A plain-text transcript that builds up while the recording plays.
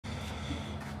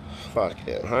Fuck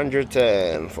it.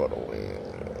 110 for the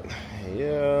win.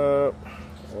 Yep.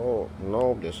 Oh,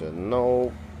 nope. This is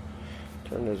nope.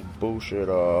 Turn this bullshit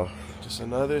off. Just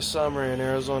another summer in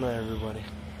Arizona, everybody.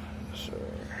 Yes, sir.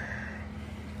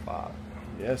 Fuck.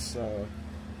 Yes, sir.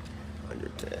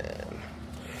 110.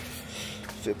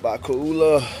 Fit by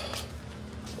Cooler.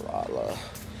 Lala.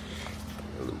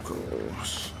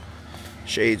 Lucas.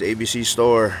 Shades ABC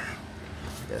store.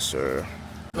 Yes, sir.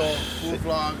 Full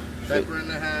vlog. Diaper in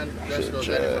the hand. Let's go.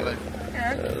 Daddy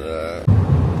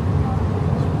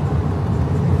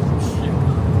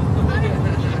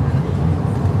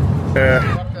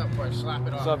for life.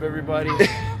 What's up, everybody?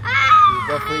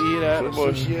 Definitely eat at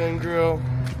Sushi and Grill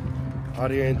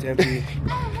out here in Tempe.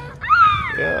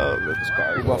 Yeah, look at this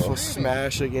car. We're about to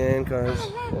smash again, cause.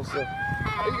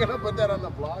 Are you gonna put that on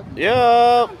the vlog?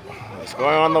 Yep. It's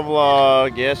going on the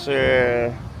vlog. Yes,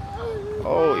 sir.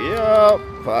 Oh, yep.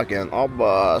 Fucking all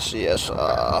boss. Yes,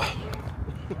 sir.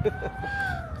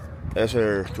 Yes,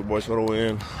 sir. 2 boys for the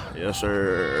win. Yes,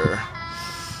 sir.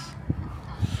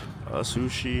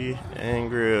 Sushi and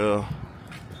Grill.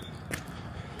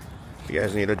 If you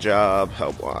guys need a job,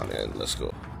 help wanted. Let's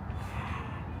go.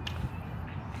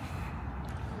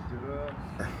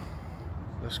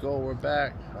 Let's go. We're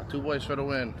back. 2 boys for the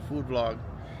win. Food vlog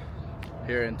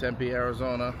here in Tempe,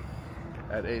 Arizona,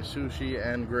 at a sushi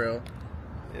and grill.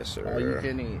 Yes, sir. All you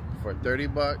can eat for 30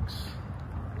 bucks.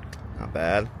 Not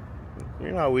bad.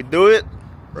 You know how we do it.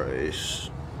 Rice.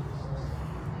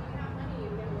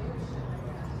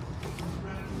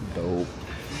 Dope.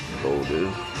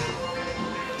 Loaded.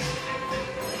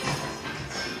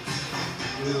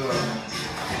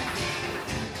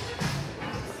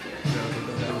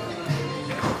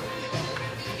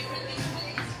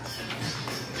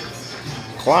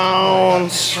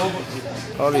 Clowns.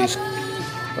 All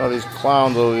these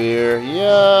clowns over here.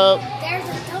 Yup. There's a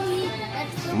Tony.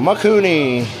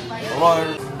 Makuni. Hello.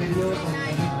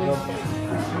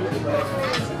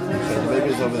 The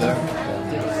baby's over there.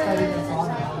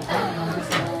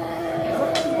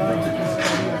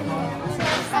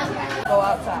 Go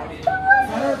outside.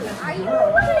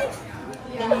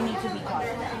 Then you need to be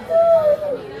quiet.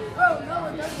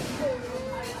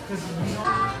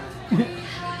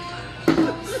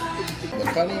 The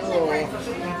funny roll.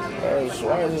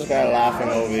 Why is this guy laughing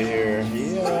over here?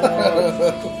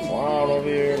 Yeah. Clown over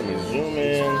here. Let me zoom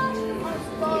in.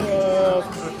 Yeah.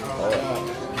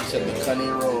 He said the funny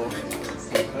roll.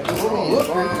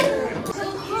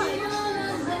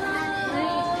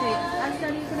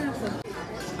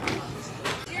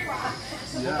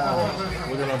 Yeah,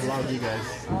 we're gonna vlog you guys.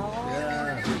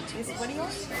 Yeah. Is what do you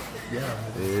want? Yeah.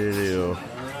 Video.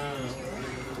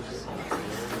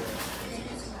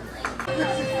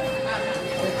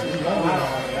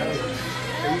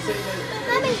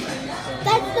 Mommy,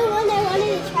 that's the one I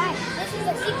wanted to try. This is a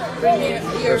secret. Bring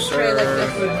your tray like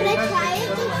this. Can I try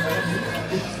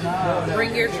it?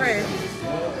 Bring your tray.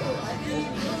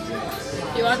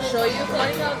 You want to show you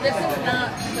like how this is not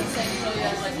the same show you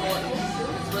as like what?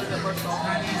 It's a little bit more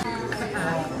soft.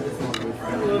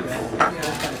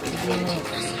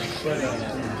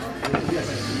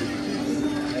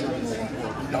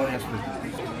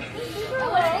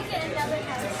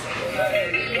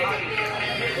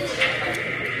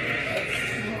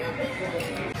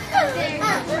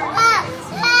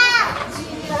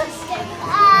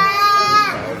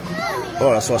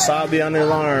 Oh, that's wasabi on the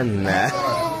alarm. Nah.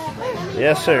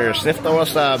 Yes, sir. Sniff the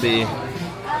wasabi.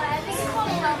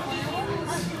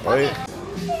 Wait.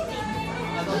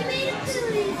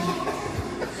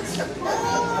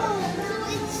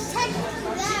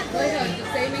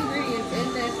 Same ingredients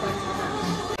in this one.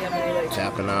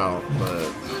 Tapping out, but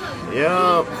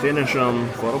yep, finish them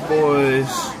for the boys.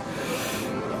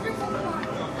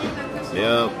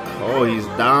 Yep. Oh, he's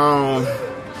down.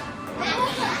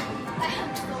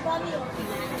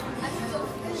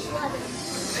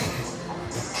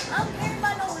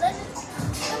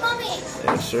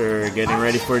 Yes, sir. Getting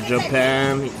ready for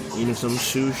Japan. Eating some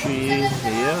sushi.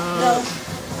 Yeah.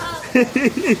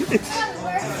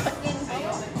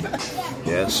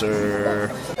 Yes, sir.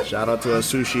 Shout out to a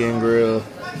Sushi and Grill.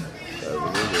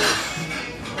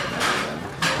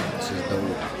 This is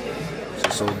dope. This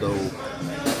is so dope.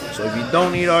 So if you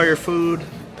don't eat all your food,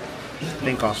 this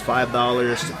thing costs $5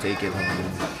 to take it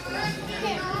home.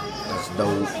 That's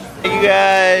dope. Thank you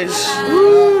guys.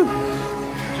 Woo.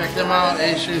 Check them out.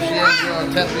 A sushi and grill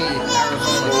in Tempe,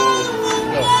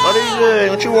 Arizona. What are you doing?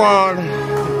 What you want?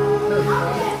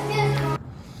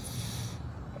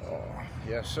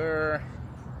 Yes, sir.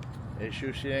 A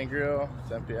sushi and grill,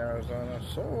 Tempe, Arizona.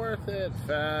 So worth it,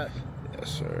 fat. Yes,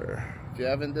 sir. If you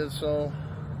haven't did so,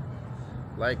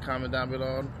 like, comment down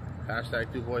below.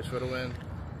 Hashtag 2 Boys for the Win.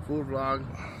 Food vlog.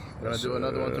 We're gonna do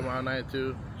another one tomorrow night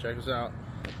too. Check us out.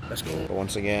 Let's go. But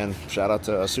once again, shout out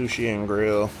to Sushi and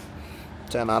Grill.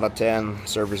 10 out of 10.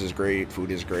 Service is great.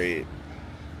 Food is great.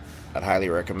 I'd highly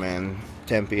recommend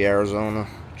Tempe, Arizona.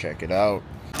 Check it out.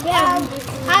 Yeah,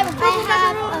 I have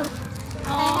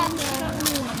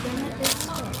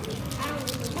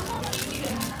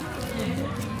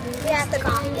the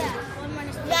coffee.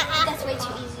 That's way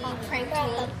too easy. Prank me.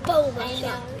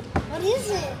 What is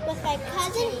it? With my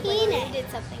cousin Kine. He did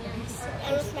something else.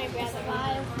 And with my brother.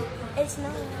 It's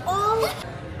not. Oh.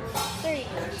 3.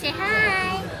 Say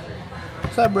hi.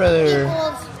 What's up, brother?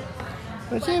 Equals.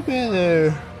 What's up,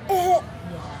 brother?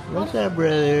 What's up,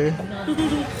 brother?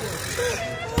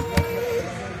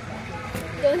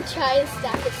 Don't try and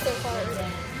stack it so hard.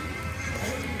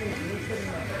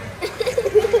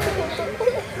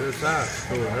 Good size.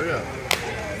 Cool, hurry up.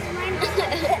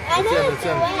 I know it's a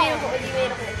way.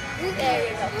 There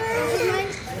you go.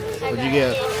 What'd you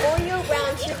get? Oreo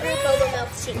brown sugar bubble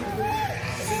milk tea.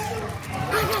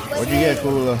 What'd you get,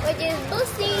 Kula? Which is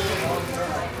boosting.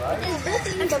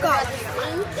 got?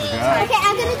 Okay,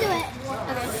 I'm gonna do it.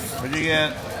 Okay. What'd you get?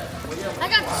 I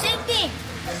got the same thing.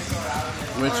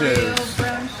 Which Oreo, is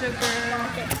brown sugar.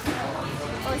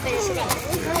 Oh, it's very sugar.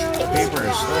 Paper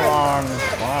is still on.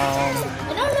 Wow.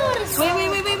 I don't know what it's Wait.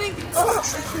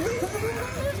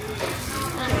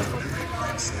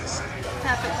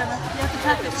 Tap it, Emma. You have to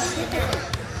tap it.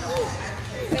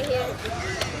 right here.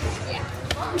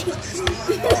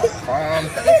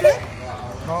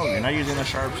 No, you're not using the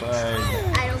sharp side.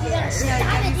 I don't get it. I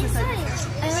have this side.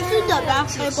 I want to do the back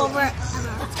flip over.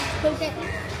 Okay.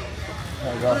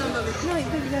 There you go. No, you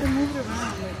gotta move it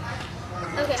around.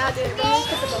 Okay, I'll do it. Let me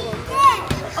put the bubble.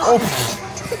 Oh!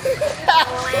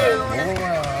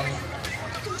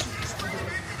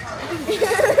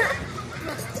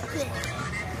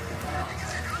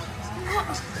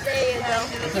 There you go.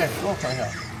 okay, go right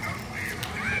here.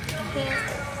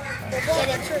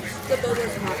 The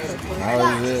bubble's hot. How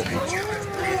is it?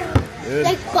 Good.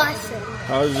 Like bussin'.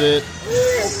 How is it?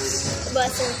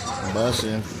 Bussin'.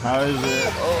 Bussin'. How is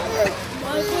it?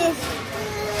 Bussin'.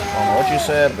 I don't know what you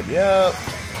said, but yep.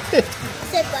 I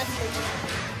said bussin'.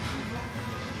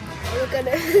 Look at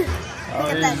it. How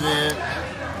is it?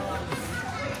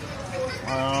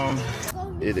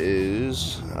 It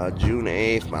is June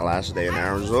 8th, my last day in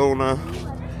Arizona.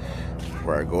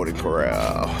 We're at Golden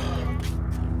Corral.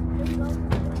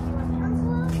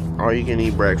 All you can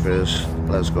eat breakfast.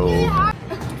 Let's go.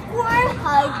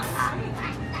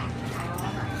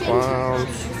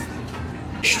 Clowns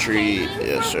Street,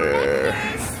 yes sir.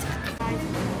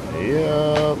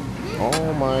 Yep.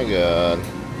 Oh my god.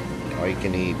 All you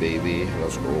can eat, baby.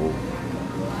 Let's go.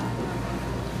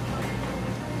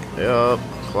 Yep.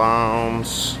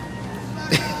 Clowns.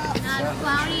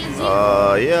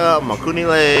 Yeah,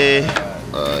 Makunile.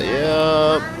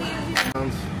 Yep.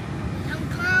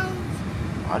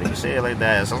 How do you say it like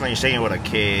that? It sounds like you're saying it with a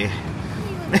K.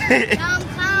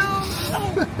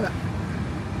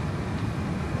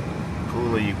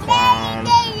 Cool, you clown.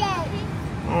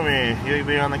 Move me. You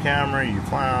be on the camera, you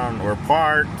clown. We're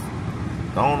parked.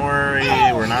 Don't worry,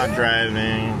 we're not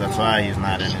driving. That's why he's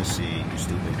not in his seat, you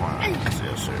stupid clown.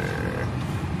 Yes, sir.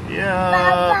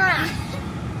 Yeah.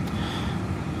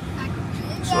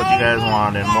 That's what you guys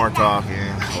wanted. More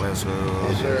talking. Let's go.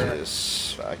 Yes, sir.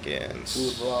 This fucking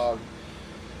Food vlog.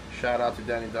 Shout out to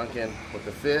Danny Duncan with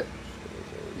the fit.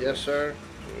 Yes, sir.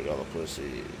 With all the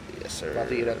pussy. Yes, sir. About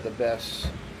to eat at the best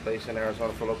place in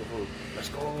Arizona for local food. Let's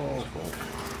go.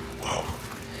 Wow.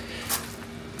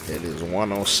 It is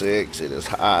 106. It is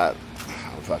hot.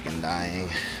 I'm fucking dying.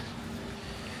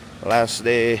 Last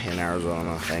day in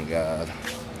Arizona, thank God.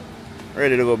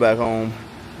 Ready to go back home.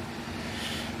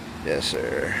 Yes,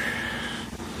 sir.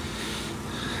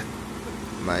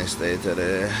 Nice day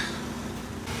today.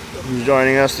 Who's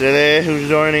joining us today? Who's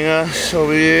joining us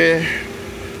over here?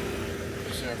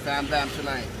 Yes, sir. Bam Bam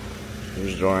tonight.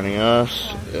 Who's joining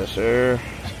us? Yes, sir.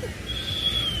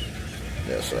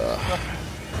 Yes, sir.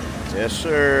 Yes,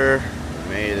 sir.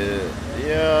 Made it.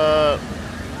 Yeah.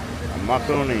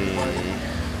 Makuni.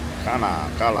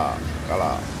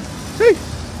 Kala. See.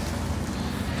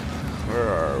 Where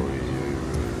are we?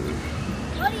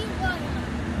 What are you going?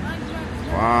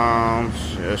 Clowns.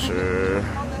 Yes, sir.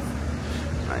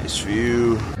 Nice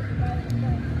view.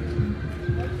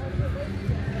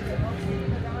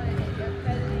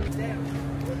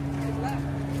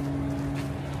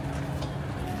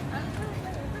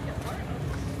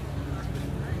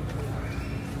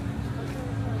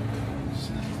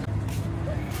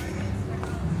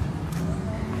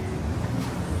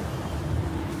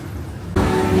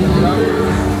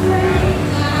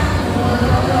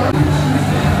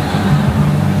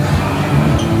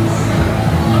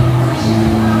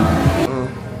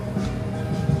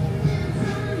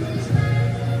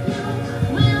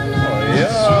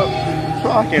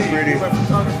 fucking pretty.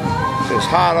 It's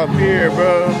hot up here,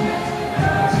 bro.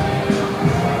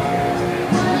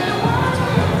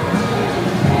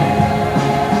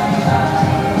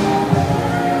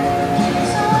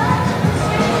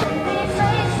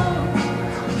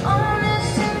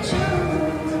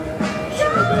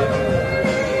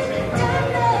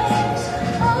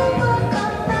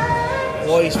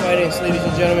 Boys fighting, ladies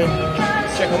and gentlemen.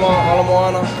 Check them out. Ala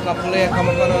Moana, Kapolea,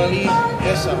 Kamakana Ali.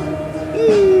 Yes, sir.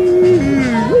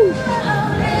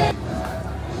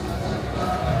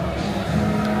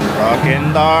 Fucking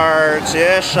darts,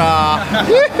 yes, sir.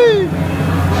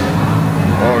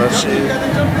 Oh, let's see.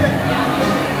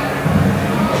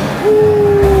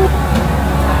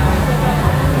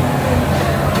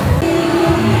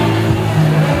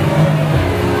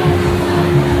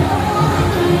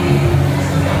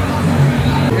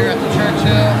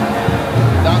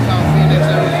 Downtown Phoenix,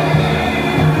 Arizona.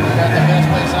 We got the best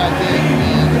place I did.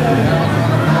 Arizona.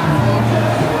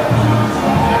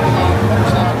 Check them out.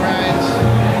 Style Grinds.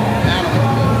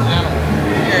 Animal.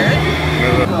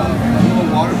 A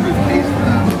waterproof case for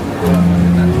that.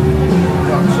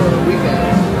 So the weekend.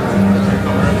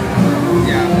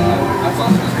 Yeah, that's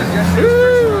also just because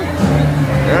yesterday's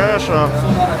Yes, sir. a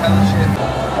lot of hella shit.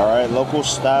 All right, local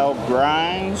style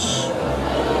grinds.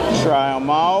 Try them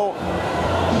out.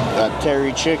 Got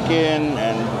terry chicken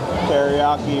and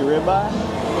teriyaki ribeye.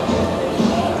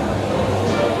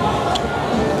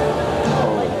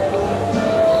 Oh.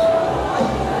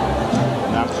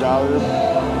 Knock salad.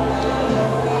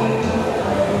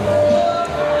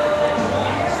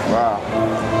 Wow.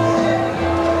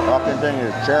 Fucking thing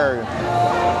is cherry.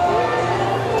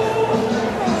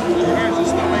 You guys are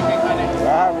still making, honey.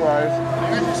 That rice. You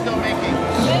guys are still making.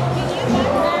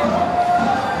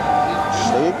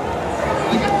 Steak.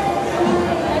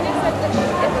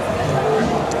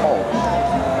 Oh.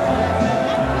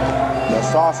 The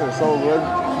sauce is so good.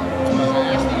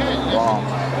 Wow.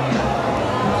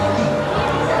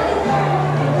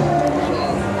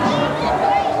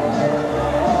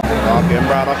 Fucking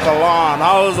brother Kalan.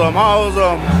 How's him?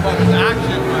 Fucking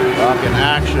action, man. Fucking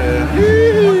action.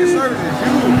 Fucking service is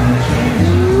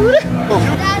huge.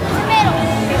 That's tomato.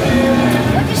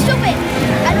 Look, you're stupid.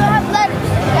 I don't have lettuce.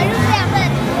 I usually have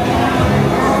lettuce.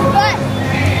 But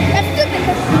that's stupid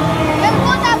because they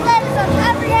both have lettuce on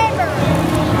every hamburger.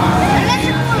 Unless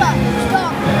you're full of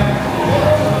stop.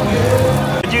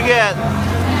 What'd you get?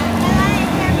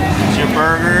 It's your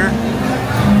burger.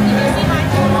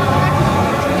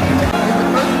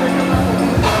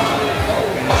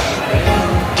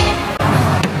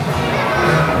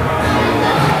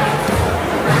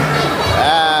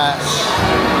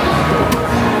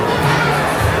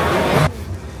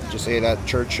 Just ate at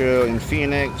Churchill in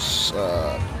Phoenix.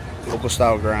 Local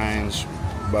style grinds,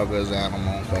 Bugger's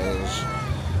Animal, cause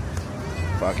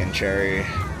fucking cherry.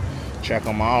 Check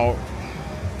them out.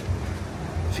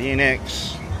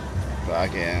 Phoenix.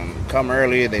 Fucking come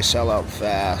early, they sell out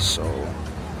fast, so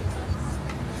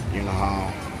you know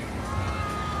how.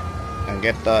 And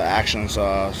get the action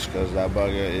sauce, cause that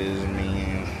burger is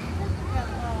mean.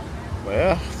 But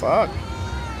yeah, fuck.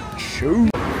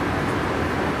 Shoot.